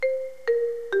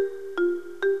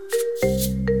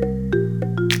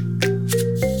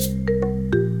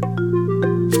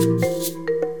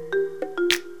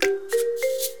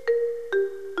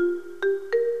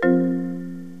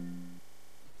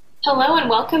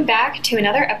welcome back to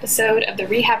another episode of the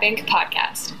Rehab Inc.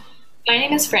 podcast. My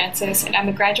name is Frances, and I'm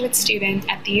a graduate student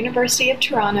at the University of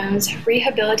Toronto's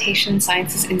Rehabilitation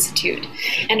Sciences Institute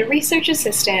and a research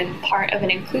assistant, part of an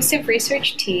inclusive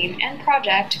research team and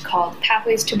project called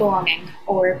Pathways to Belonging,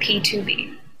 or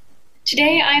P2B.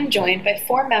 Today, I am joined by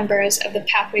 4 members of the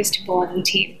Pathways to Belonging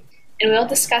team, and we'll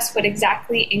discuss what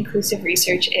exactly inclusive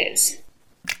research is.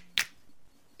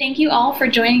 Thank you all for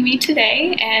joining me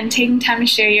today and taking time to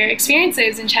share your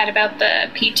experiences and chat about the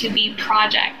P2B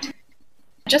project.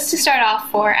 Just to start off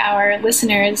for our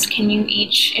listeners, can you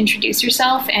each introduce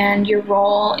yourself and your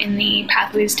role in the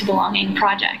Pathways to Belonging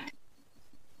project?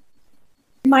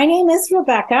 My name is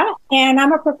Rebecca, and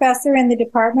I'm a professor in the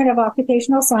Department of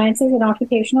Occupational Sciences and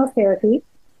Occupational Therapy,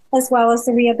 as well as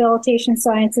the Rehabilitation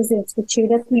Sciences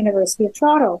Institute at the University of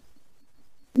Toronto.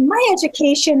 My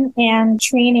education and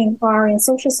training are in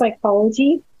social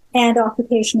psychology and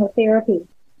occupational therapy.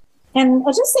 And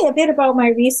I'll just say a bit about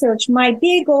my research. My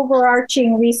big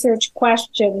overarching research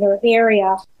question or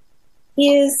area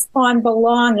is on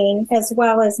belonging, as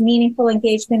well as meaningful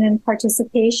engagement and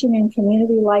participation in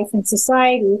community life and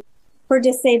society for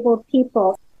disabled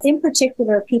people, in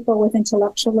particular people with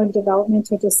intellectual and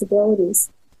developmental disabilities.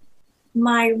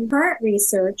 My current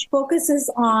research focuses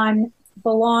on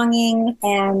belonging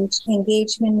and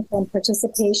engagement and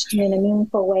participation in a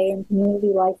meaningful way in community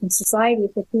life and society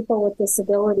for people with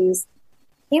disabilities,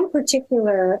 in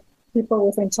particular, people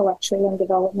with intellectual and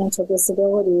developmental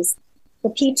disabilities. The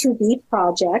P2B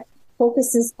project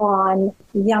focuses on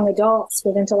young adults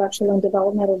with intellectual and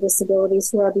developmental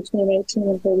disabilities who are between 18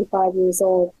 and 35 years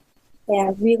old.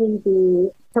 And really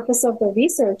the purpose of the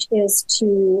research is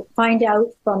to find out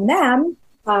from them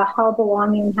how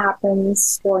belonging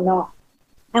happens or not.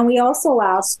 And we also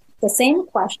ask the same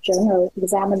question, or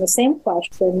examine the same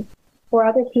question, for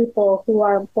other people who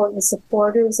are important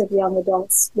supporters of young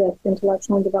adults with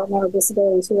intellectual and developmental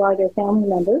disabilities, who are their family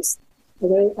members.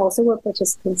 They also were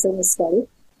participants in the study.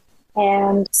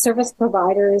 And service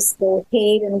providers, the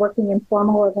paid and working in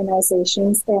formal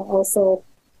organizations, and also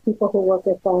people who work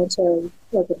with voluntary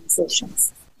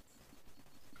organizations.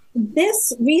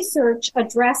 This research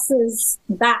addresses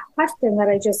that question that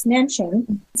I just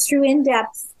mentioned through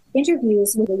in-depth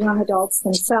interviews with the young adults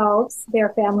themselves,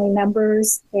 their family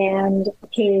members, and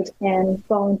paid and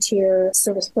volunteer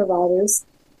service providers.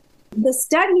 The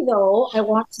study, though, I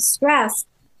want to stress,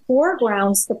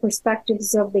 foregrounds the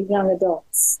perspectives of the young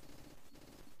adults.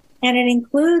 And it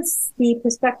includes the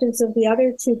perspectives of the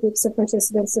other 2 groups of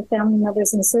participants, the family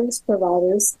members and service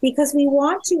providers, because we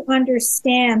want to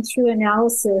understand through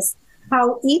analysis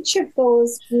how each of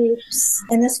those groups,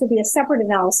 and this would be a separate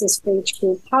analysis for each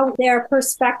group, how their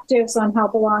perspectives on how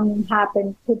belonging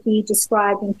happened could be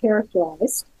described and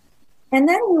characterized. And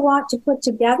then we want to put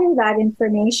together that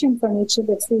information from each of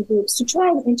the 3 groups to try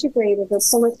and integrate it or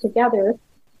pull it together.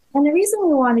 And the reason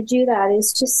we want to do that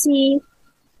is to see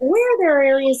where there are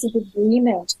areas of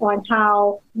agreement on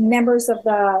how members of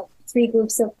the 3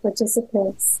 groups of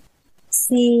participants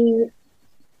see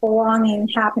belonging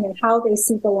happening, how they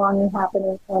see belonging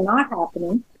happening or not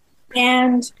happening,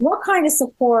 and what kind of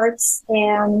supports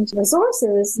and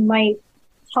resources might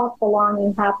help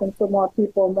belonging happen for more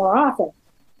people more often.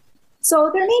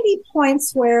 So there may be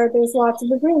points where there's lots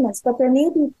of agreements, but there may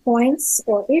be points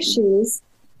or issues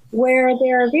where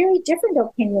there are very different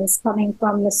opinions coming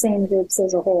from the same groups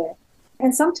as a whole.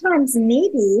 And sometimes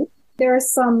maybe there are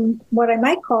some, what I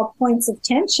might call points of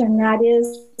tension, that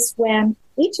is when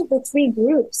each of the 3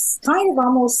 groups kind of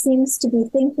almost seems to be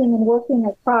thinking and working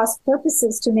at cross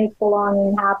purposes to make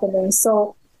belonging happen. And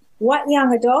so what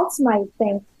young adults might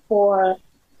think for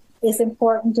is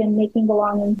important in making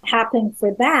belonging happen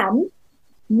for them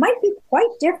might be quite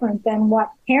different than what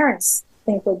parents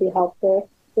think would be helpful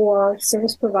or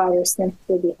service providers think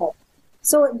would be helpful.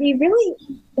 So it'd be really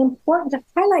important to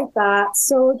highlight that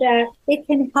so that it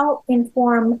can help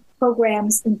inform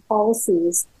programs and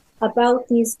policies about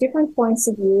these different points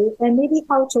of view and maybe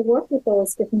how to work with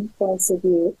those different points of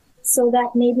view so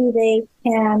that maybe they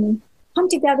can come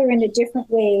together in a different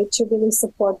way to really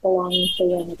support belonging for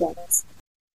young adults.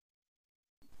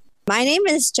 My name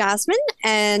is Jasmine,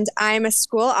 and I'm a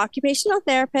school occupational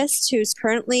therapist who's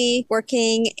currently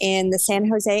working in the San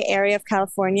Jose area of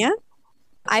California.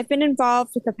 I've been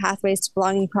involved with the Pathways to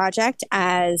Belonging project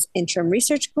as interim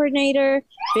research coordinator,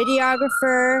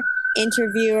 videographer,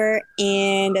 interviewer,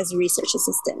 and as a research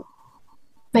assistant.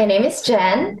 My name is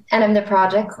Jen, and I'm the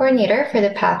project coordinator for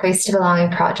the Pathways to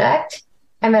Belonging project.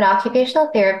 I'm an occupational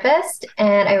therapist,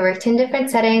 and I worked in different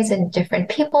settings and different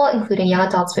people, including young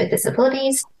adults with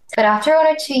disabilities. But after 1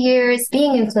 or 2 years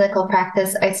being in clinical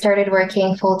practice, I started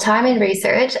working full-time in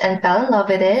research and fell in love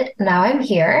with it. Now I'm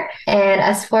here. And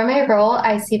as for my role,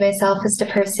 I see myself as the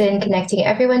person connecting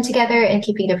everyone together and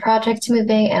keeping the project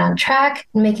moving and on track,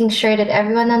 and making sure that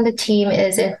everyone on the team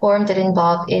is informed and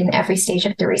involved in every stage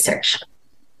of the research.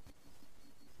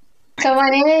 So my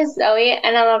name is Zoe,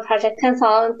 and I'm a project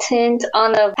consultant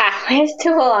on the Pathways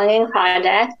to Belonging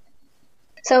project.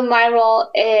 So my role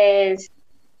is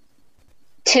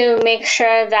to make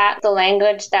sure that the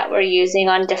language that we're using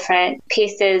on different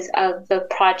pieces of the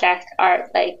project are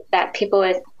like that people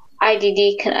with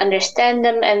IDD can understand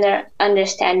them and they're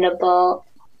understandable,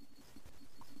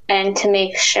 and to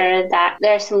make sure that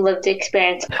there's some lived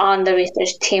experience on the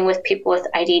research team with people with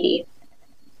IDD.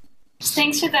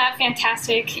 Thanks for that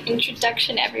fantastic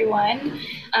introduction, everyone.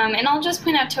 And I'll just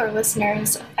point out to our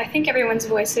listeners, I think everyone's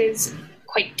voice is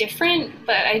quite different,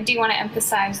 but I do want to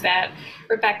emphasize that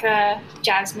Rebecca,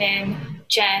 Jasmine,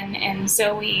 Jen, and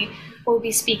Zoe will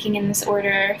be speaking in this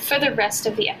order for the rest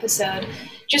of the episode,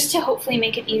 just to hopefully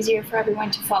make it easier for everyone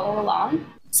to follow along.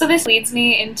 So this leads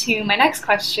me into my next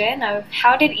question of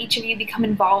how did each of you become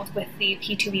involved with the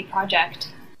P2B project?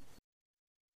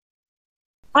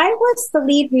 I was the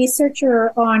lead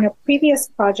researcher on a previous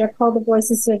project called the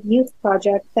Voices of Youth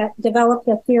project that developed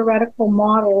a theoretical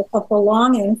model of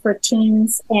belonging for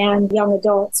teens and young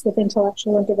adults with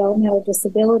intellectual and developmental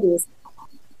disabilities.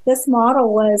 This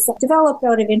model was developed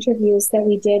out of interviews that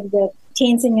we did with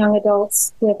teens and young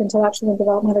adults with intellectual and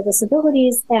developmental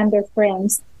disabilities and their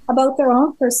friends about their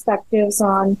own perspectives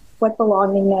on what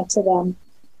belonging meant to them.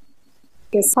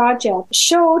 This project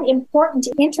showed important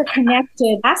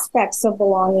interconnected aspects of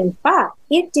belonging, but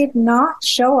it did not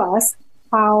show us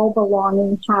how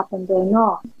belonging happened or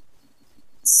not.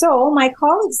 So my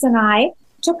colleagues and I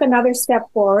took another step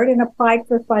forward and applied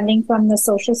for funding from the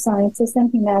Social Sciences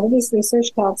and Humanities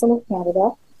Research Council of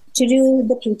Canada to do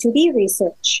the P2B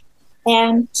research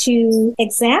and to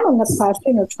examine the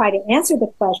question or try to answer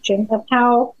the question of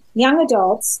how young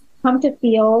adults come to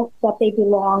feel that they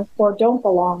belong or don't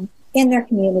belong in their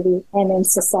community and in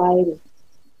society.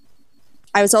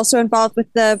 I was also involved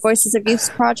with the Voices of Youth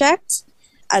project.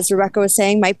 As Rebecca was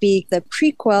saying, might be the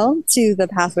prequel to the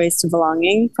Pathways to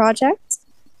Belonging project.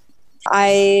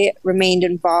 I remained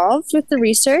involved with the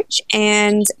research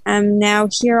and am now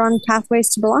here on Pathways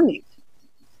to Belonging.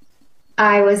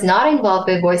 I was not involved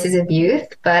with Voices of Youth,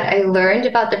 but I learned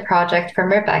about the project from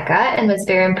Rebecca and was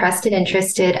very impressed and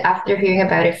interested after hearing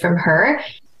about it from her.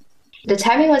 The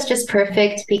timing was just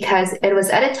perfect because it was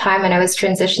at a time when I was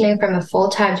transitioning from a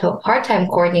full-time to a part-time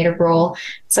coordinator role,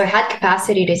 so I had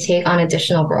capacity to take on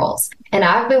additional roles. And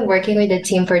I've been working with the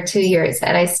team for 2 years,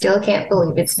 and I still can't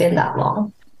believe it's been that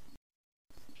long.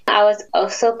 I was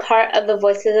also part of the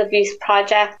Voices of Youth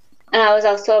project, and I was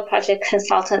also a project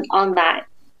consultant on that.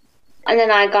 And then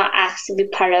I got asked to be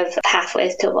part of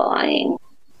Pathways to Belonging.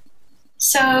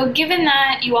 So given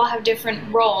that you all have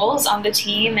different roles on the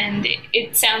team and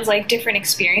it sounds like different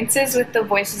experiences with the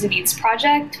Voices of Youth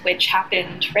project, which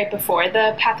happened right before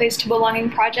the Pathways to Belonging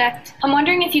project, I'm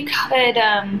wondering if you could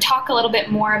talk a little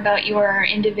bit more about your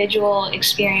individual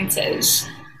experiences.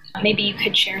 Maybe you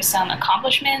could share some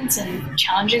accomplishments and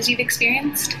challenges you've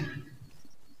experienced.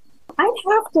 I'd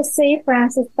have to say,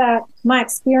 Frances, that my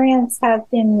experience has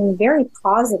been very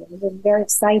positive and very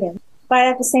exciting, but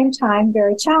at the same time,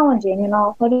 very challenging. And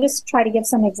I'll just try to give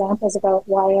some examples about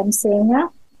why I'm saying that.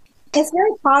 It's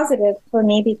very positive for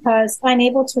me because I'm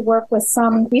able to work with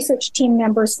some research team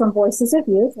members from Voices of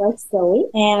Youth, like Zoe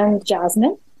and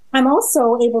Jasmine. I'm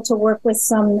also able to work with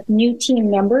some new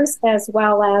team members as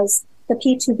well as the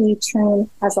P2B team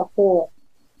as a whole.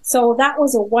 So that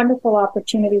was a wonderful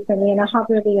opportunity for me, and I have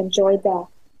really enjoyed that.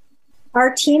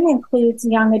 Our team includes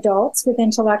young adults with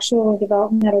intellectual and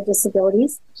developmental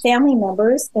disabilities, family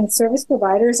members, and service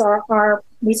providers are our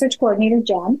research coordinator,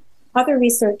 Jen, other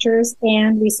researchers,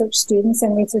 and research students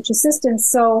and research assistants.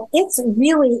 So it's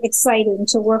really exciting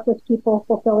to work with people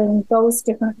fulfilling those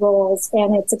different roles,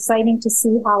 and it's exciting to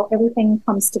see how everything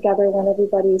comes together when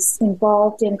everybody's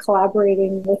involved in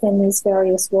collaborating within these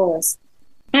various roles.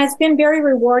 And it's been very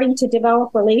rewarding to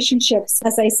develop relationships,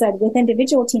 as I said, with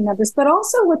individual team members, but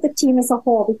also with the team as a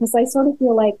whole, because I sort of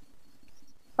feel like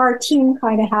our team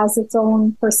kind of has its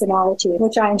own personality,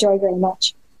 which I enjoy very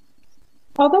much.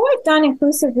 Although I've done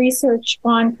inclusive research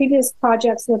on previous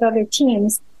projects with other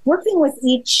teams, working with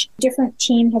each different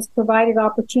team has provided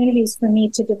opportunities for me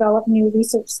to develop new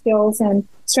research skills and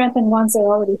strengthen ones I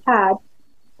already had,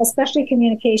 especially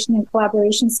communication and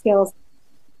collaboration skills.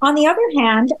 On the other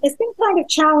hand, it's been kind of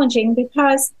challenging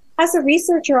because as a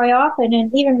researcher, I often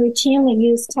and even routinely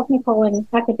use technical and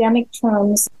academic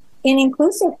terms In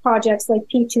inclusive projects like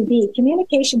P2B,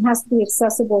 communication has to be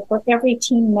accessible for every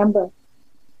team member.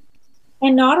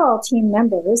 And not all team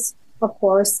members, of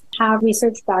course, have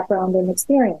research background and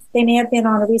experience. They may have been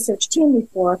on a research team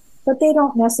before, but they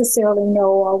don't necessarily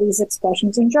know all these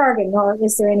expressions in jargon, nor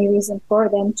is there any reason for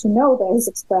them to know those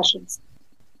expressions.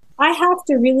 I have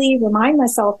to really remind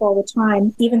myself all the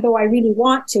time, even though I really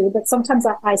want to, but sometimes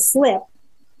I slip,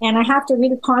 and I have to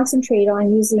really concentrate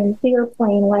on using clear,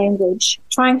 plain language,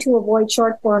 trying to avoid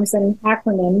short forms and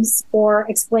acronyms or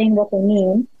explain what they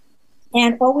mean.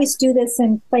 And always do this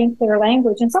in plain, clear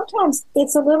language. And sometimes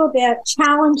it's a little bit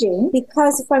challenging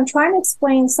because if I'm trying to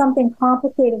explain something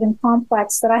complicated and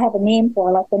complex that I have a name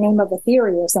for, like the name of a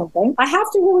theory or something, I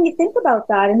have to really think about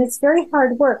that. And it's very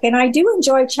hard work. And I do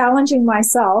enjoy challenging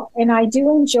myself. And I do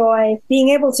enjoy being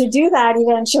able to do that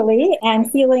eventually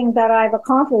and feeling that I've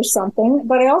accomplished something.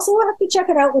 But I also have to check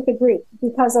it out with the group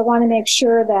because I want to make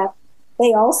sure that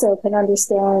they also can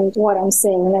understand what I'm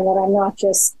saying and that I'm not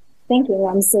just thinking,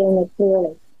 I'm saying it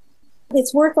clearly.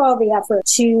 It's worth all the effort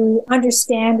to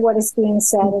understand what is being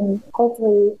said and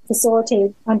hopefully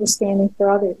facilitate understanding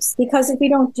for others. Because if you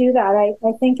don't do that,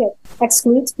 I think it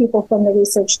excludes people from the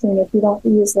research team if you don't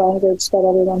use language that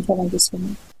everyone can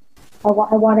understand. I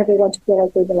want everyone to feel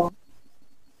like they belong.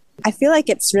 I feel like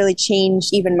it's really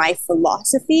changed even my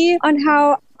philosophy on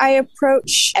how I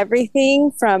approach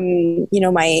everything from,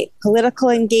 my political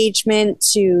engagement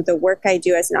to the work I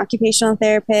do as an occupational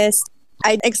therapist.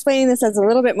 I'm explaining this as a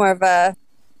little bit more of a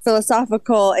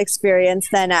philosophical experience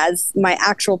than as my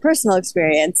actual personal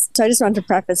experience. So I just want to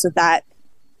preface with that.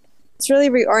 It's really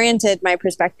reoriented my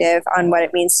perspective on what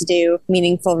it means to do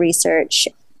meaningful research.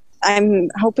 I'm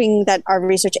hoping that our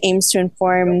research aims to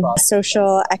inform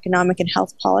social, economic, and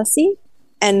health policy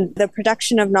and the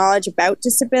production of knowledge about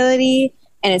disability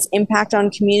and its impact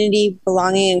on community,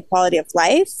 belonging, and quality of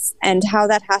life, and how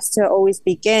that has to always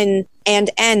begin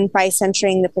and end by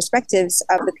centering the perspectives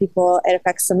of the people it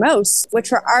affects the most, which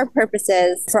for our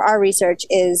purposes, for our research,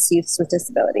 is youths with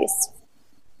disabilities.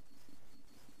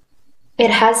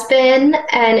 It has been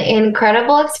an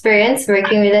incredible experience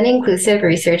working with an inclusive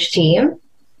research team.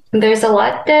 There's a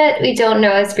lot that we don't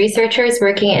know as researchers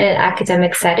working in an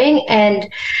academic setting. And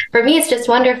for me, it's just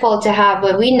wonderful to have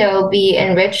what we know be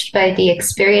enriched by the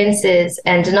experiences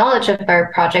and knowledge of our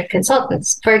project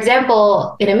consultants. For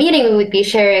example, in a meeting, we would be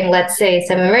sharing, let's say,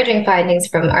 some emerging findings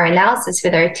from our analysis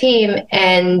with our team,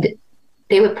 and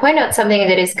they would point out something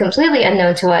that is completely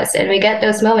unknown to us. And we get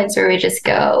those moments where we just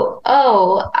go,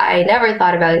 oh, I never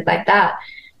thought about it like that.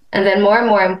 And then more and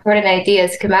more important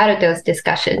ideas come out of those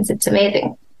discussions. It's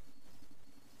amazing.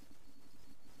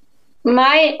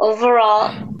 My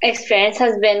overall experience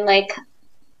has been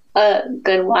a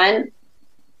good one.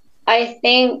 I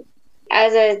think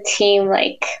as a team,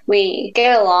 we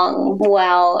get along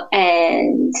well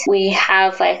and we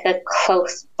have a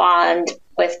close bond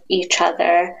with each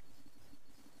other.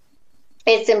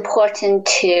 It's important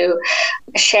to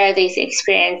share these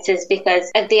experiences because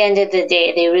at the end of the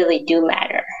day, they really do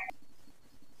matter.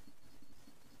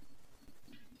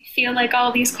 I feel like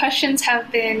all these questions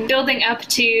have been building up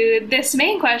to this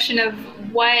main question of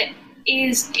what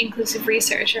is inclusive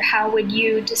research, or how would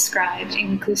you describe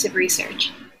inclusive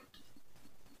research?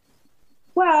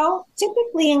 Well,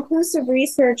 typically inclusive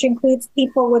research includes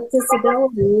people with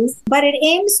disabilities, but it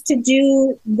aims to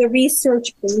do the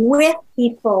research with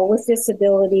people with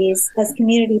disabilities as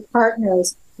community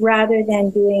partners rather than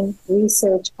doing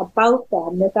research about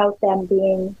them without them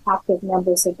being active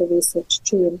members of the research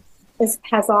team. This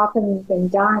has often been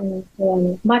done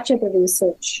in much of the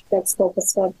research that's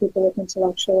focused on people with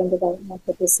intellectual and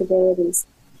developmental disabilities.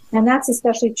 And that's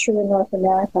especially true in North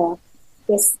America.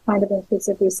 This kind of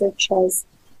inclusive research has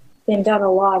been done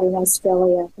a lot in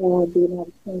Australia and the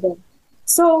United Kingdom.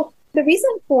 So the reason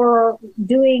for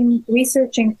doing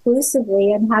research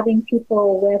inclusively and having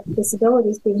people with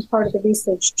disabilities being part of the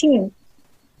research team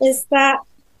is that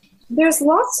there's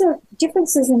lots of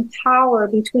differences in power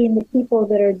between the people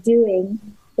that are doing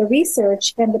the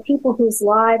research and the people whose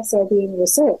lives are being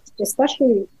researched,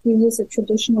 especially if you use a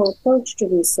traditional approach to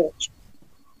research.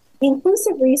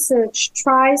 Inclusive research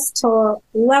tries to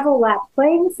level that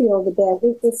playing field a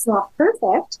bit. It's not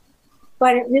perfect,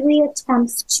 but it really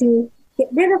attempts to get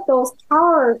rid of those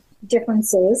power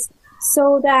differences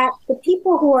so that the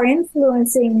people who are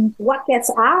influencing what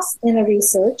gets asked in a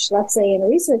research, let's say in a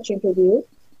research interview,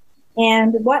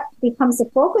 and what becomes the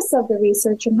focus of the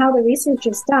research and how the research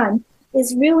is done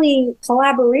is really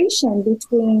collaboration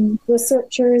between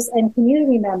researchers and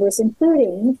community members,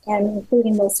 including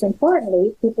most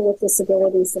importantly, people with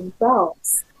disabilities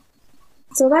themselves.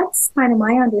 So that's kind of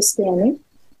my understanding.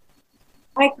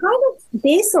 I kind of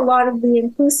base a lot of the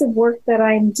inclusive work that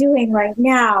I'm doing right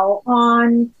now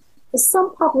on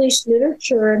some published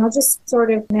literature, and I'll just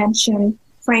sort of mention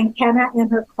Frank Kenna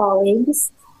and her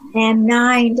colleagues, and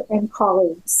Nind and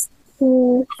colleagues,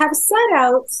 who have set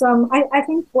out some, I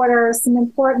think, what are some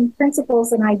important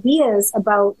principles and ideas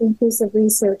about inclusive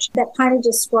research that kind of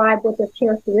describe what the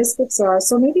characteristics are.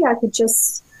 So maybe I could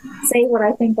just say what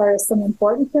I think are some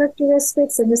important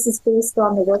characteristics, and this is based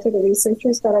on the work of the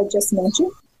researchers that I just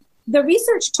mentioned. The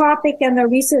research topic and the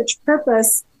research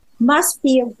purpose must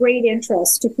be of great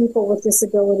interest to people with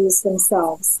disabilities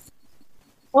themselves.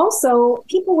 Also,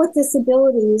 people with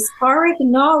disabilities are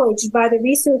acknowledged by the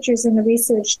researchers in the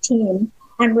research team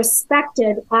and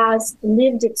respected as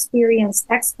lived experience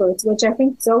experts, which I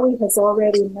think Zoe has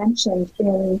already mentioned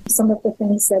in some of the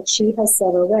things that she has said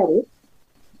already.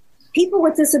 People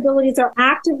with disabilities are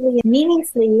actively and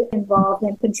meaningfully involved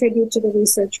and contribute to the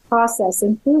research process,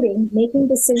 including making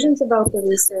decisions about the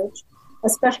research,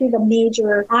 especially the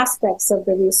major aspects of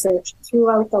the research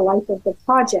throughout the life of the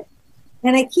project.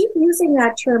 And I keep using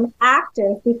that term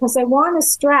active because I want to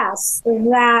stress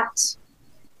that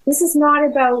this is not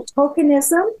about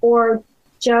tokenism or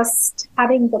just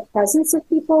having the presence of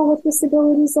people with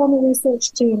disabilities on the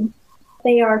research team.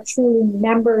 They are truly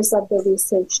members of the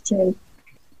research team.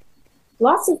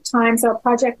 Lots of times our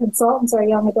project consultants, our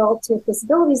young adults with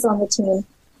disabilities on the team,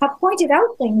 have pointed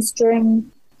out things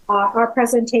during our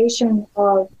presentation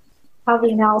of how the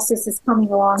analysis is coming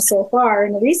along so far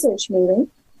in the research meeting.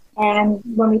 And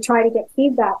when we try to get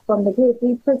feedback from the group,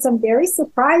 we've heard some very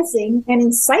surprising and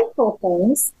insightful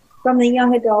things from the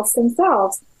young adults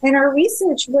themselves. And our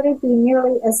research wouldn't be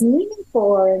nearly as meaningful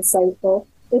or insightful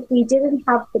if we didn't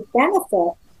have the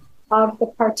benefit of the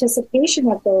participation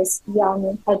of those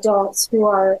young adults who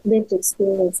are lived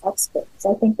experience experts.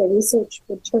 I think the research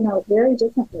would turn out very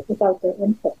differently without their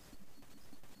input.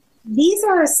 These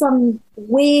are some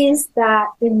ways that,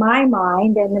 in my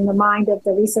mind and in the mind of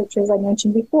the researchers I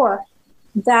mentioned before,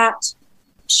 that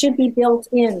should be built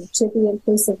into the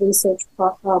inclusive research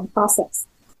process.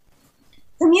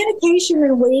 Communication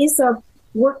and ways of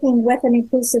working with an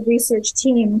inclusive research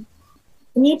team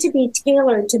need to be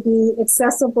tailored to be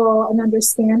accessible and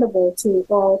understandable to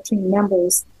all team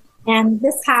members. And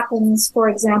this happens, for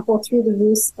example, through the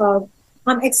use of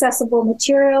accessible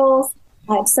materials,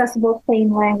 accessible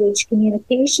plain language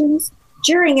communications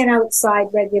during and outside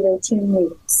regular team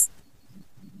meetings.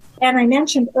 And I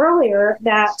mentioned earlier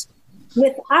that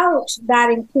without that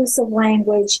inclusive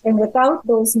language and without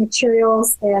those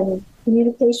materials and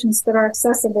communications that are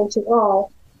accessible to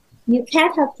all, you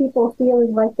can't have people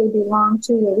feeling like they belong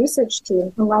to your research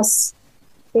team unless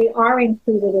they are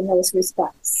included in those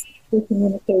respects through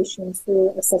communication, through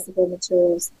accessible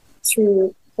materials,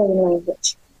 through plain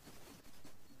language.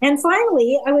 And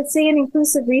finally, I would say in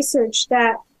inclusive research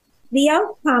that the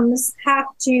outcomes have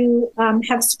to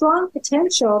have strong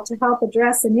potential to help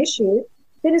address an issue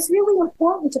that is really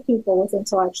important to people with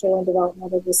intellectual and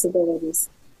developmental disabilities,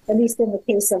 at least in the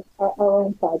case of our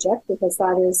own project, because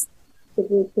that is the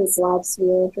group whose lives we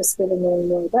are interested in knowing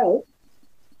more about.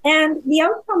 And the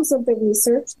outcomes of the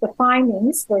research, the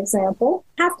findings, for example,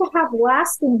 have to have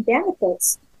lasting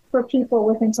benefits for people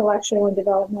with intellectual and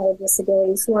developmental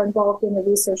disabilities who are involved in the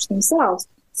research themselves.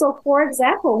 So, for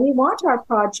example, we want our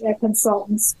project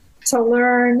consultants to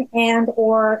learn and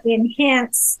or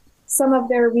enhance some of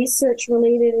their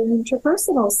research-related and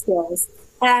interpersonal skills,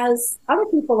 as other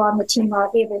people on the team are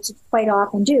able to quite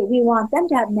often do. We want them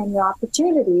to have many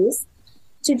opportunities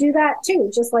to do that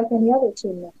too, just like any other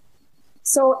team member.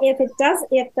 So if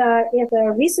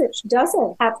the research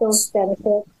doesn't have those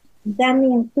benefits, then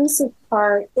the inclusive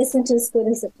part isn't as good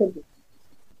as it could be.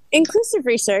 Inclusive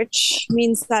research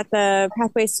means that the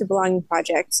Pathways to Belonging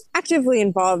project actively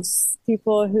involves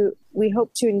people who we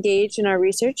hope to engage in our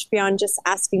research beyond just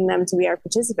asking them to be our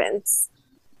participants.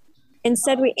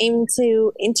 Instead, we aim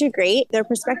to integrate their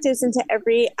perspectives into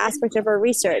every aspect of our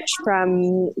research,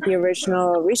 from the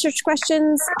original research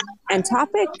questions and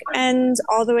topic, and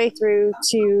all the way through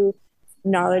to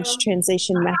knowledge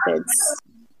translation methods.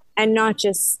 And not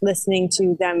just listening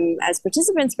to them as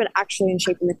participants, but actually in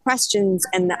shaping the questions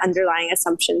and the underlying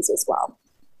assumptions as well.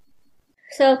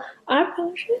 So our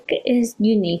project is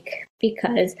unique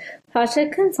because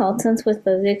project consultants with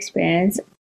lived experience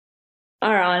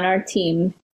are on our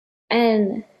team,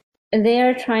 and they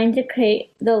are trying to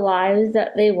create the lives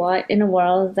that they want in a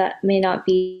world that may not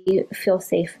feel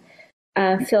safe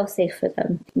for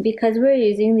them, because we're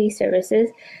using these services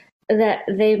that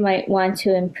they might want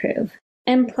to improve.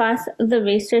 And plus, the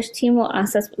research team will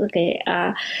ask us,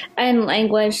 and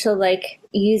language, so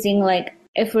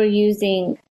if we're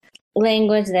using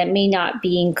language that may not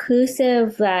be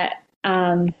inclusive, that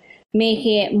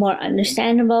making it more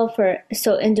understandable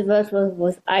so individuals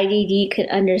with IDD could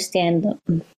understand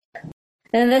them.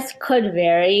 And this could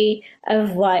vary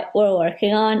of what we're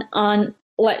working on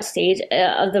what stage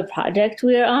of the project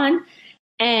we're on,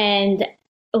 and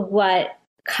what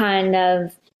kind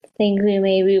of things we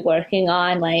may be working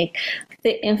on, like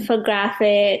the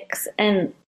infographics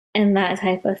and that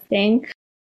type of thing.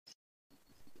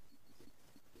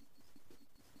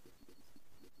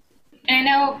 And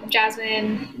I know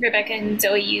Jasmine, Rebecca, and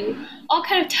Zoe, you all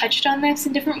kind of touched on this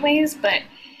in different ways, but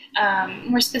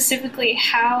more specifically,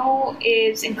 how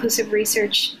is inclusive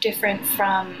research different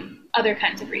from other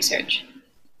kinds of research?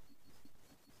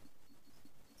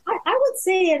 I would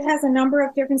say it has a number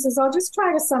of differences. I'll just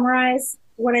try to summarize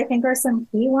what I think are some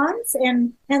key ones.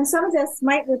 And some of this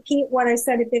might repeat what I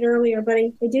said a bit earlier, but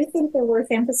I do think they're worth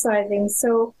emphasizing.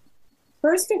 So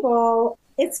first of all,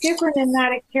 it's different in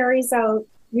that it carries out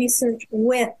research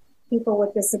with people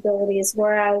with disabilities,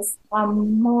 whereas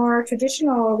more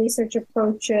traditional research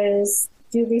approaches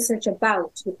do research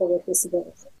about people with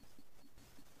disabilities.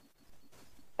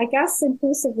 I guess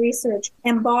inclusive research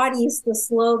embodies the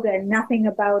slogan, nothing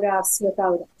about us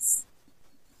without us,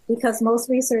 because most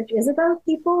research is about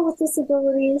people with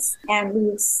disabilities and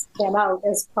leaves them out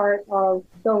as part of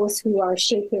those who are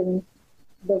shaping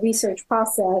the research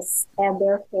process and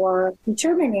therefore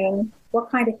determining what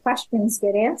kind of questions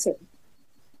get answered.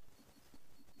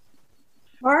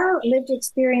 Our lived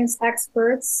experience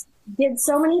experts did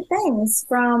so many things,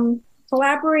 from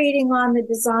collaborating on the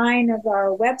design of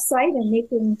our website and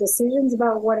making decisions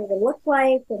about what it would look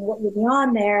like and what would be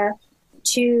on there,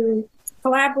 to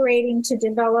collaborating to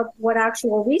develop what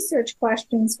actual research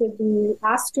questions would be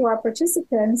asked to our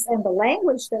participants and the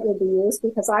language that would be used.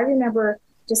 Because I remember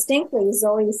distinctly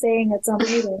Zoe saying at some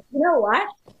meeting, you know what,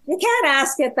 you can't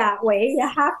ask it that way. You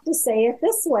have to say it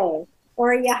this way.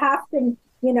 Or you have to,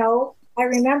 I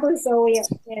remember Zoe,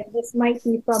 and this might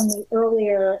be from the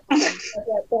earlier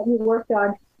that we worked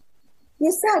on.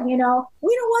 You said, we don't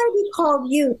want to be called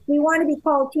youth. We want to be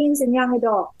called teens and young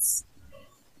adults.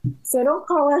 So don't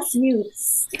call us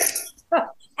youths. And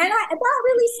that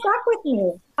really stuck with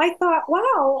me. I thought,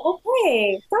 wow,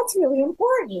 okay, that's really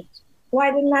important. Why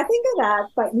didn't I think of that?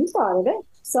 But you thought of it.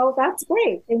 So that's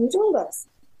great. And you told us.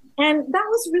 And that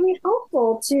was really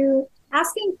helpful to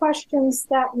asking questions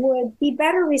that would be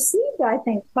better received, I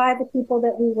think, by the people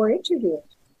that we were interviewing.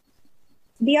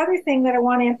 The other thing that I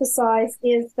want to emphasize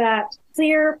is that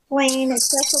clear, plain,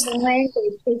 accessible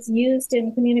language is used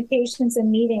in communications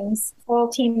and meetings, all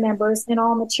team members, and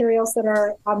all materials that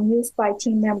are used by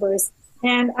team members.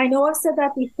 And I know I've said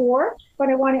that before, but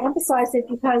I want to emphasize it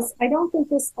because I don't think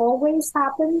this always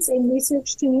happens in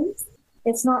research teams.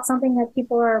 It's not something that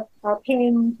people are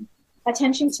paying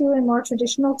attention to in more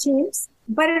traditional teams.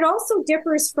 But it also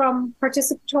differs from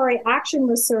participatory action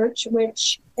research,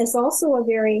 which is also a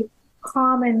very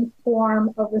common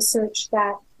form of research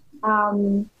that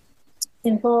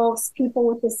involves people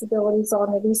with disabilities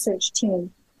on the research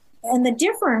team. And the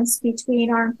difference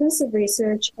between our inclusive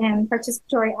research and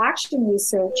participatory action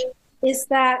research is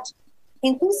that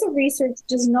inclusive research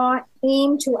does not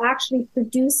aim to actually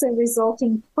produce a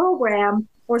resulting program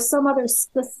or some other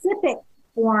specific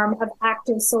form of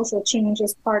active social change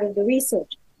as part of the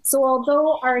research. So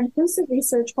although our inclusive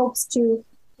research hopes to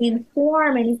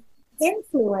inform and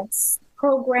influence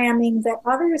programming that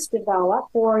others develop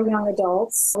for young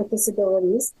adults with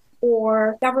disabilities,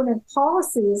 or government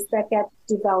policies that get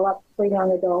developed for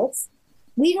young adults,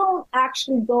 we don't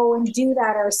actually go and do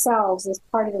that ourselves as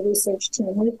part of the research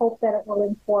team. We hope that it will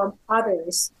inform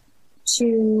others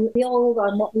to build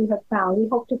on what we have found. We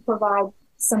hope to provide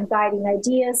some guiding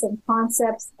ideas and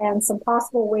concepts and some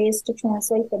possible ways to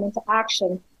translate them into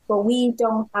action, but we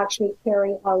don't actually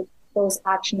carry out those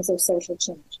actions of social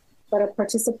change. But a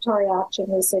participatory action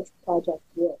research project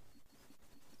will.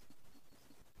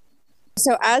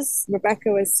 So as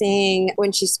Rebecca was saying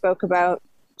when she spoke about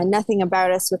nothing about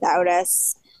us without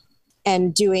us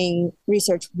and doing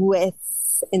research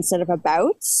with instead of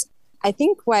about, I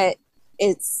think what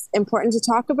it's important to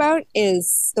talk about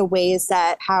is the ways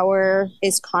that power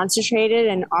is concentrated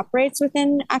and operates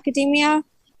within academia,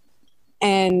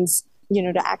 and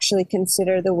to actually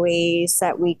consider the ways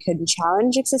that we could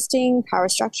challenge existing power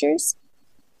structures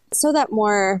so that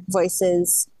more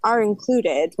voices are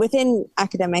included within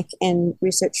academic and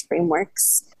research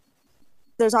frameworks.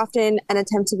 There's often an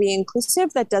attempt to be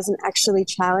inclusive that doesn't actually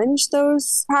challenge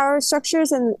those power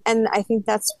structures, and I think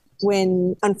that's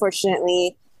when,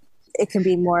 unfortunately, it can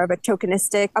be more of a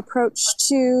tokenistic approach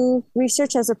to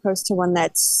research as opposed to one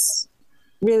that's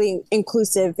really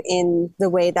inclusive in the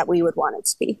way that we would want it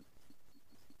to be.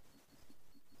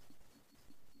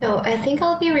 So I think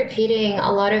I'll be repeating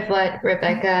a lot of what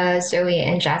Rebecca, Zoe,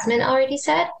 and Jasmine already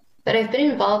said, but I've been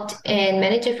involved in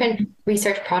many different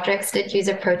research projects that use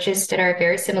approaches that are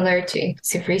very similar to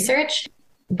inclusive research.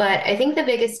 But I think the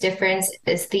biggest difference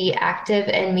is the active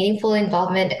and meaningful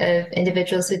involvement of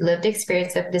individuals with lived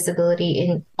experience of disability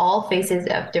in all phases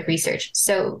of the research.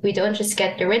 So we don't just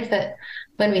get their input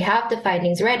when we have the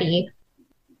findings ready,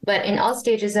 but in all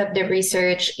stages of the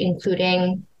research,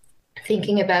 including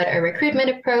thinking about our recruitment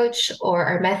approach or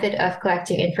our method of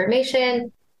collecting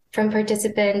information from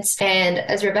participants. And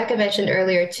as Rebecca mentioned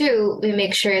earlier too, we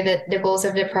make sure that the goals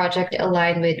of the project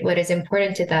align with what is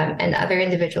important to them and other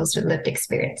individuals with lived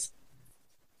experience.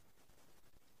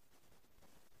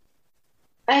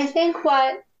 I think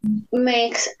what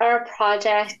makes our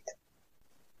project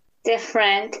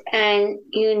different and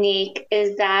unique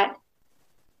is that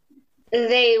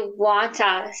they want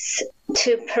us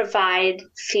to provide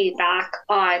feedback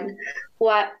on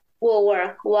what will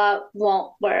work, what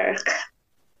won't work.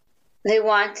 They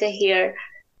want to hear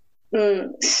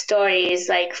stories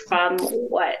like from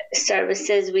what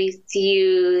services we've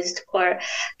used or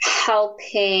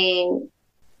helping.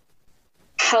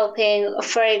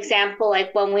 For example,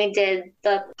 like when we did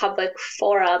the public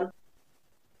forum,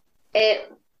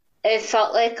 it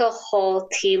felt like a whole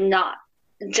team, not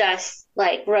just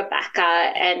like Rebecca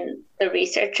and the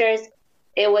researchers.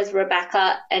 It was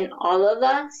Rebecca and all of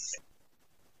us.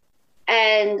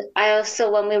 And I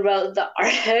also, when we wrote the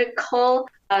article,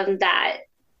 that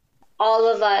all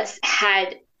of us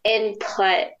had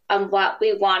input on what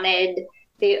we wanted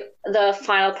the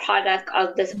final product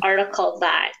of this article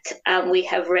that we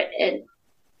have written.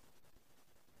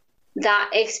 That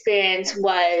experience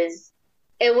was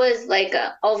like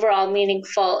an overall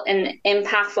meaningful and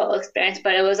impactful experience,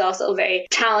 but it was also a very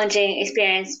challenging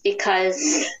experience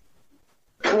because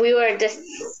we were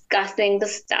discussing the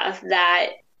stuff that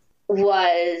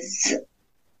was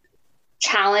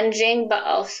challenging, but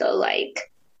also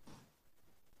like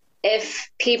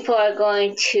if people are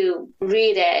going to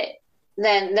read it,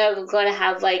 then they're going to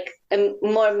have like a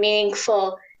more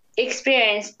meaningful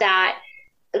experience that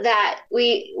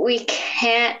we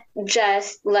can't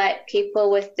just let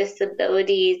people with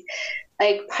disabilities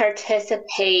like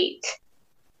participate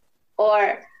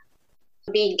or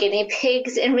be guinea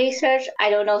pigs in research. I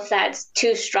don't know if that's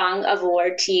too strong of a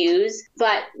word to use,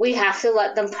 but we have to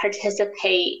let them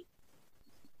participate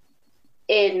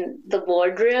in the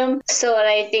boardroom. So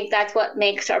I think that's what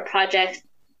makes our project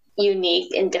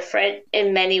unique and different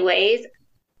in many ways.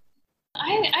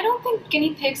 I don't think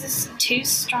guinea pigs is too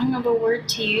strong of a word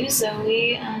to use,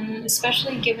 Zoe,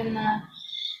 especially given the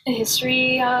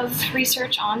history of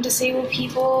research on disabled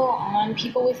people, on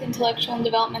people with intellectual and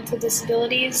developmental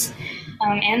disabilities,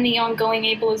 and the ongoing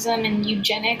ableism and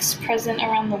eugenics present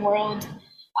around the world.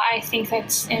 I think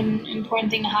that's an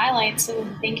important thing to highlight, so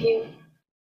thank you.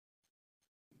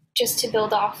 Just to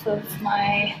build off of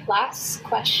my last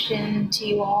question to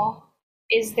you all,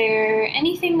 is there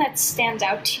anything that stands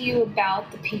out to you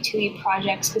about the P2E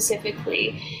project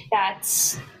specifically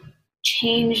that's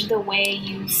changed the way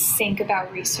you think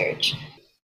about research?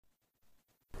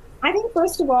 I think,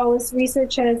 first of all, this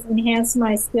research has enhanced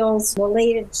my skills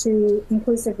related to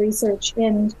inclusive research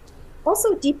and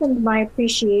also deepened my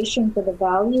appreciation for the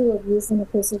value of using the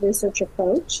inclusive research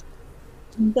approach.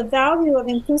 The value of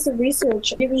inclusive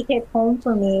research really hit home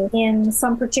for me in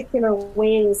some particular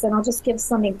ways, and I'll just give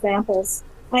some examples.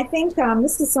 I think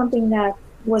this is something that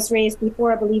was raised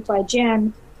before, I believe, by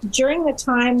Jen. During the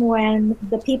time when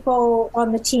the people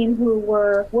on the team who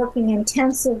were working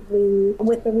intensively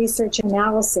with the research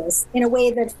analysis in a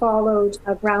way that followed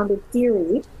a grounded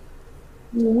theory,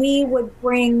 we would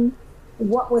bring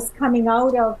what was coming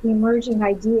out of the emerging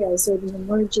ideas or the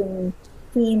emerging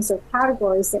themes or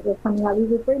categories that were coming out. We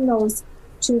would bring those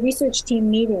to research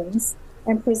team meetings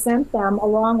and present them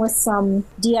along with some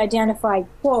de-identified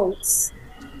quotes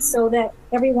so that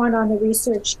everyone on the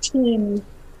research team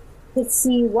could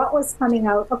see what was coming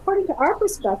out according to our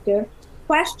perspective,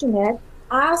 question it,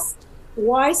 ask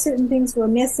why certain things were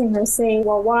missing, or say,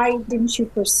 well, why didn't you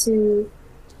pursue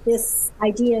this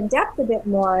idea in depth a bit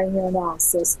more in your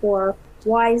analysis? Or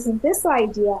why isn't this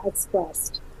idea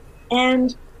expressed?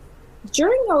 And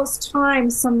during those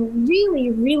times, some really,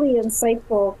 really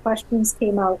insightful questions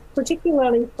came out,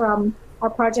 particularly from our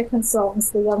project consultants,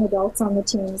 the young adults on the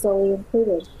team, Zoe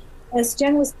included. As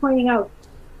Jen was pointing out,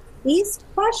 these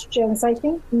questions, I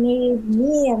think, made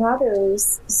me and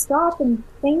others stop and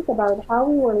think about how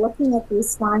we were looking at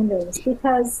these findings,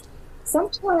 because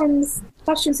sometimes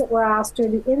questions that were asked or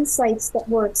the insights that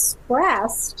were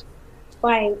expressed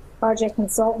by project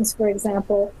consultants, for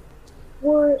example,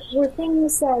 were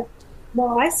things that,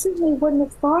 well, I certainly wouldn't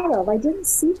have thought of. I didn't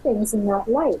see things in that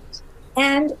light.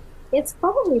 And it's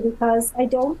probably because I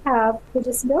don't have the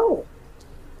disability.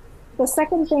 The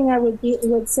second thing I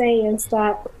would say is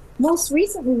that most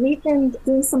recently we've been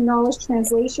doing some knowledge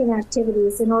translation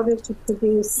activities in order to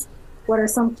produce what are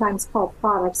sometimes called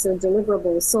products or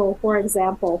deliverables. So, for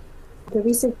example, the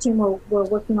research team were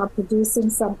working on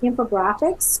producing some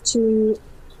infographics to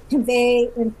convey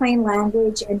in plain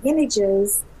language and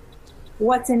images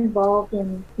what's involved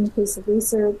in inclusive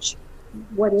research,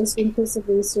 what is inclusive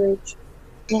research,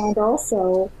 and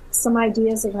also some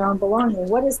ideas around belonging.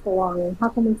 What is belonging? How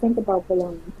can we think about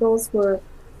belonging? Those were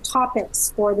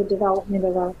topics for the development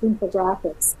of our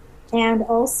infographics. And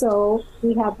also,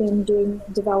 we have been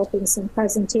developing some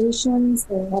presentations,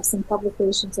 and we have some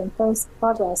publications in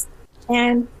progress.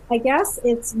 And I guess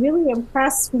it's really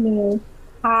impressed me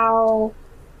how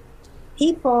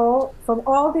people from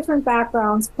all different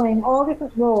backgrounds, playing all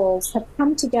different roles, have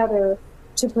come together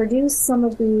to produce some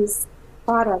of these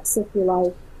products, if you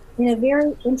like, in a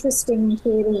very interesting and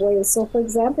creative way. So, for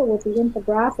example, with the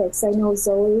infographics, I know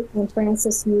Zoe and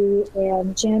Francis, you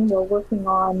and Jen were working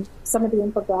on some of the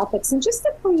infographics in just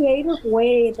a creative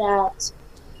way that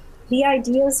the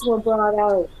ideas were brought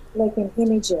out, like in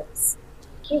images.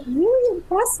 It really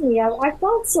impressed me. I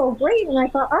felt so great, and I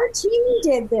thought, our team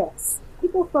did this.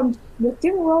 People with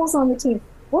different roles on the team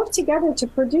worked together to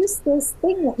produce this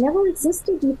thing that never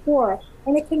existed before.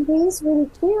 And it conveys really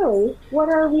clearly what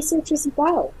our research is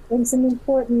about and some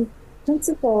important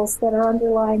principles that are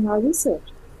underlying our research.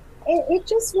 It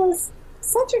just was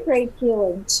such a great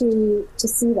feeling to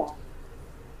see that.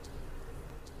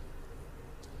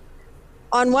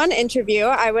 On one interview,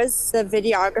 I was the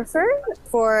videographer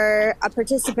for a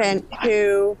participant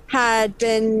who had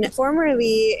been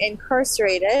formerly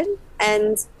incarcerated,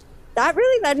 and that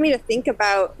really led me to think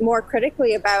more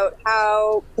critically about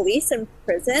how police and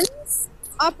prisons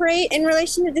operate in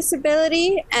relation to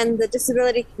disability and the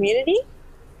disability community.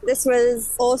 This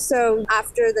was also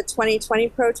after the 2020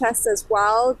 protests as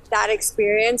well. That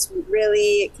experience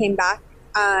really came back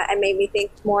and made me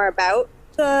think more about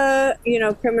the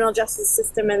criminal justice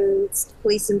system and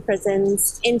police and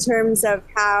prisons in terms of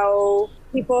how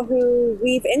people who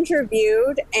we've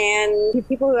interviewed and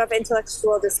people who have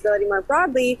intellectual disability more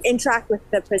broadly interact with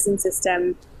the prison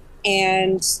system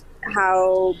and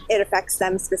how it affects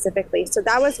them specifically. So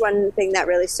that was one thing that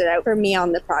really stood out for me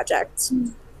on the project.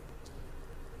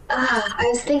 I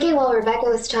was thinking while Rebecca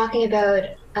was talking about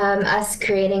us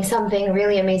creating something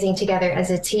really amazing together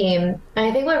as a team. And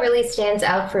I think what really stands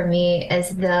out for me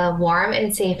is the warm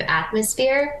and safe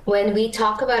atmosphere when we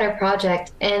talk about our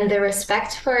project and the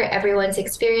respect for everyone's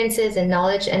experiences and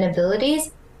knowledge and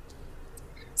abilities.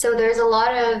 So there's a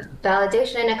lot of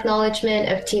validation and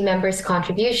acknowledgement of team members'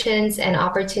 contributions and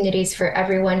opportunities for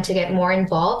everyone to get more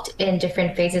involved in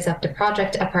different phases of the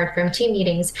project apart from team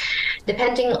meetings,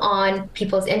 depending on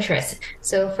people's interests.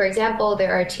 So for example,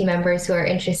 there are team members who are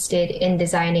interested in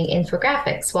designing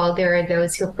infographics, while there are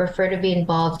those who prefer to be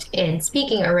involved in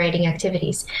speaking or writing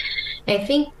activities. I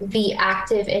think the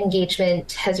active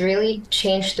engagement has really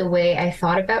changed the way I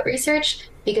thought about research,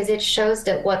 because it shows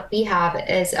that what we have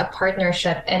is a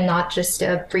partnership and not just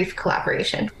a brief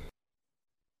collaboration.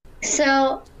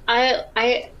 So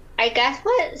I guess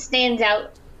what stands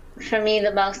out for me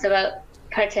the most about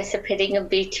participating in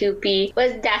B2B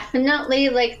was definitely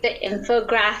like the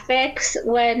infographics.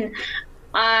 When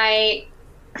I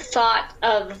thought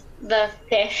of the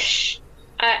fish,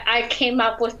 I came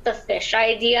up with the fish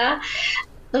idea.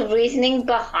 The reasoning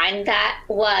behind that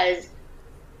was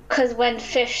because when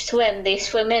fish swim, they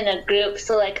swim in a group,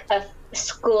 so like a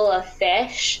school of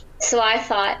fish. So I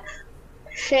thought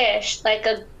fish, like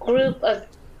a group of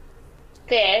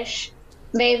fish,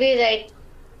 maybe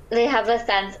they have a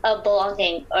sense of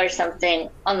belonging or something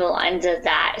on the lines of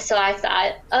that. So I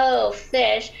thought, oh,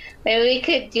 fish, maybe we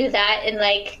could do that in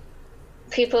like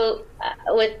people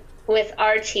with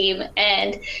our team,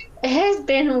 and it has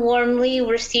been warmly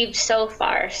received so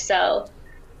far. So.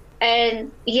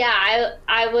 And yeah,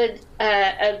 I would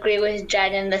agree with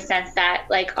Jen in the sense that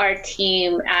like our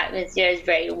team atmosphere is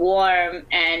very warm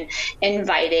and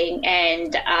inviting.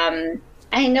 And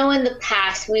I know in the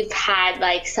past we've had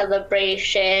like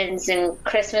celebrations and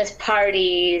Christmas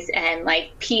parties and like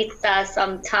pizza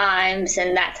sometimes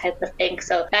and that type of thing.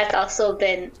 So that's also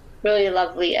been really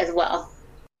lovely as well.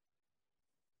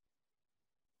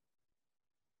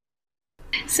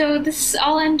 So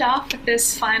I'll end off with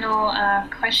this final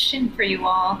question for you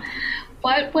all.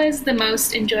 What was the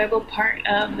most enjoyable part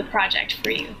of the project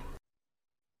for you?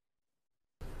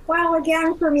 Well,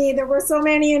 again, for me, there were so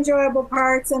many enjoyable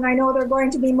parts, and I know there are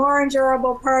going to be more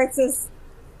enjoyable parts as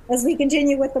we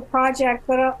continue with the project,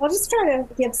 but I'll just try to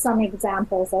give some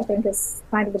examples. I think is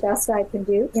kind of the best I can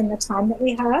do in the time that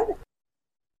we had.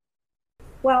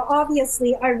 Well,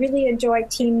 obviously, I really enjoy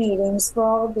team meetings for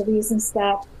all of the reasons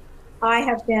that I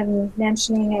have been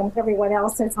mentioning and everyone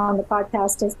else that's on the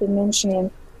podcast has been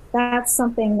mentioning. That's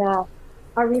something that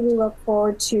I really look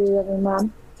forward to every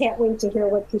month. Can't wait to hear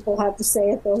what people have to say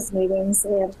at those meetings,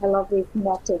 and I love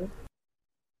reconnecting.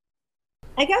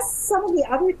 I guess some of the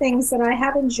other things that I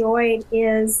have enjoyed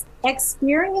is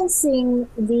experiencing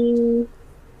the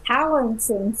talents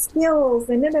and skills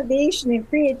and innovation and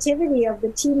creativity of the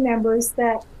team members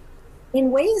that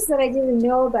in ways that I didn't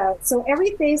know about. So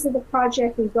every phase of the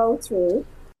project we go through,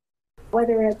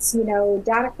 whether it's,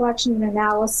 data collection and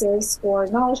analysis or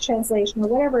knowledge translation or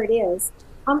whatever it is,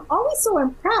 I'm always so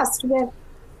impressed with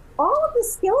all of the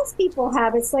skills people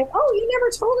have. It's like, oh, you never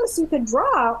told us you could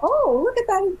draw. Oh, look at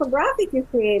that infographic you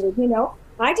created.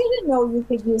 I didn't know you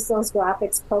could use those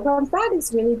graphics programs. That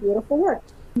is really beautiful work.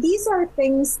 These are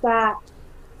things that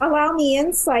allow me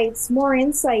more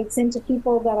insights into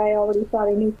people that I already thought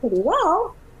I knew pretty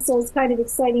well. So it's kind of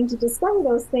exciting to discover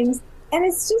those things. And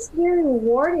it's just very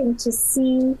rewarding to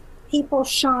see people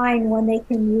shine when they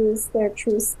can use their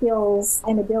true skills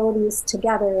and abilities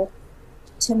together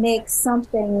to make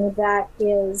something that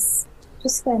is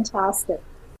just fantastic.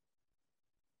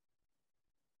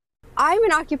 I'm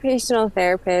an occupational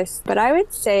therapist, but I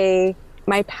would say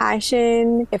my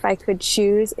passion, if I could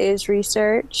choose, is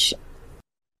research.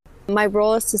 My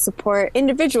role is to support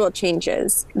individual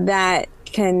changes that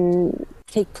can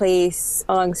take place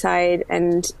alongside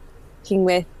and working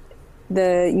with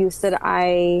the youth that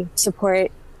I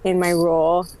support in my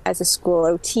role as a school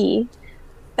OT.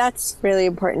 That's really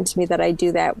important to me that I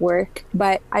do that work.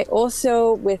 But I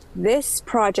also, with this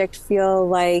project, feel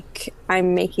like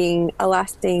I'm making a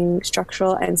lasting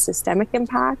structural and systemic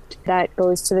impact that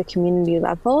goes to the community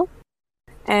level.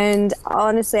 And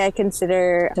honestly, I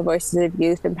consider the Voices of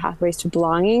Youth and Pathways to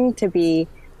Belonging to be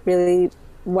really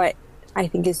what I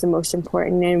think is the most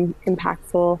important and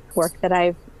impactful work that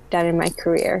I've done in my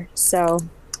career. So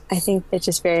I think it's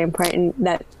just very important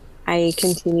that I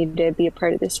continue to be a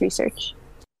part of this research.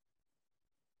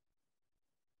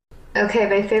 Okay,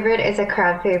 my favorite is a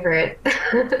crowd favorite.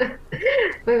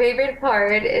 My favorite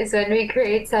part is when we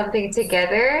create something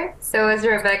together. So as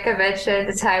Rebecca mentioned,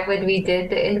 the time when we did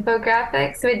the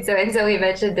infographics with Zoe, and Zoe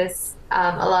mentioned this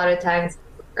a lot of times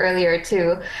earlier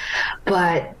too,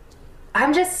 but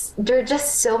there are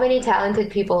just so many talented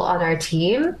people on our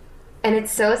team, and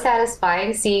it's so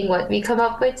satisfying seeing what we come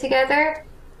up with together.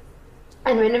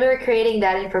 And when we were creating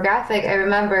that infographic, I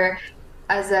remember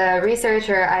as a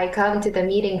researcher, I come to the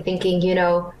meeting thinking,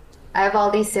 I have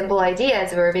all these simple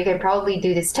ideas where we can probably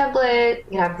do this template,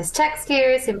 you have this text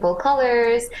here, simple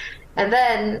colors. And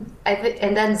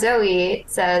then Zoe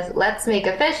says, let's make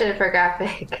a fish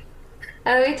infographic.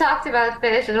 And we talked about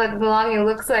fish and what belonging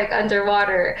looks like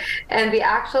underwater. And the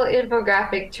actual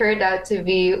infographic turned out to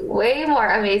be way more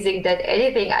amazing than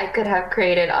anything I could have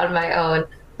created on my own.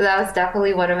 So that was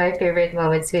definitely one of my favorite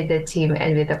moments with the team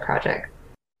and with the project.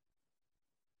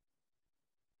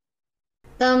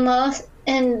 The most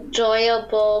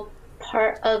enjoyable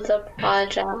part of the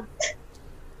project?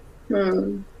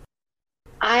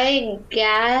 I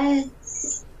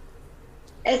guess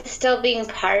it's still being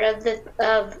part of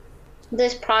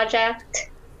this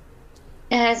project.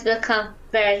 It has become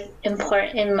very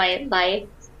important in my life.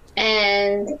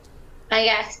 And I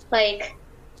guess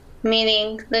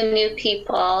meeting the new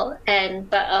people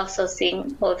but also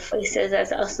seeing old faces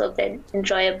has also been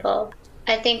enjoyable.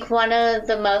 I think one of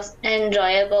the most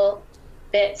enjoyable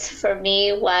bits for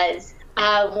me was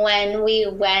when we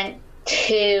went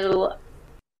to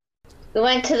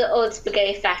the old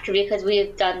spaghetti factory because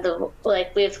we've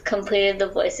completed the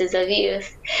Voices of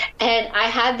Youth, and I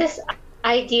had this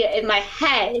idea in my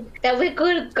head that we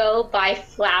could go buy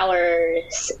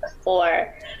flowers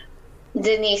for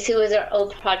Denise, who was our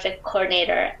old project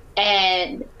coordinator,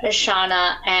 and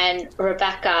Shauna and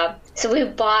Rebecca. So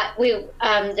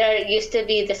there used to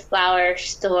be this flower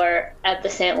store at the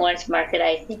St. Lawrence Market.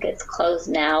 I think it's closed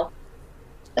now.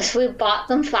 So we bought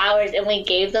them flowers and we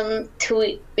gave them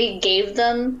to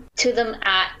them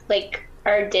at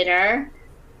our dinner,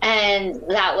 and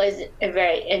that was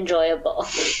very enjoyable.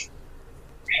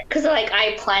 Because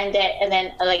I planned it and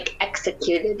then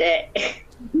executed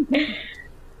it.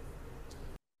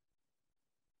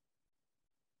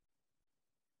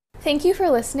 Thank you for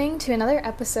listening to another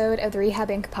episode of the Rehab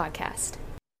Inc. podcast.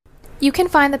 You can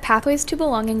find the Pathways to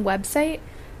Belonging website,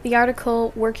 the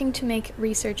article Working to Make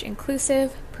Research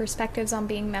Inclusive, Perspectives on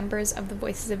Being Members of the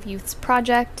Voices of Youth's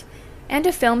Project, and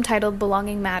a film titled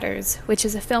Belonging Matters, which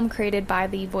is a film created by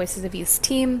the Voices of Youth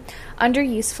team, under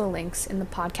useful links in the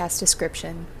podcast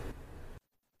description.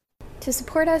 To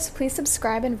support us, please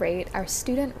subscribe and rate our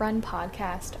student-run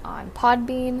podcast on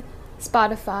Podbean,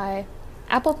 Spotify,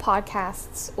 Apple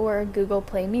Podcasts, or Google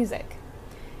Play Music.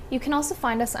 You can also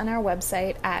find us on our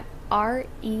website at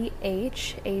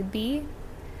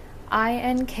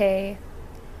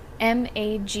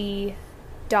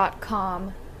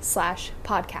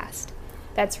rehabinkmag.com/podcast.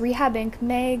 That's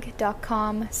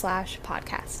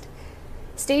rehabinkmag.com/podcast.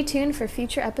 Stay tuned for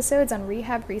future episodes on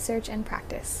rehab research and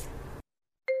practice.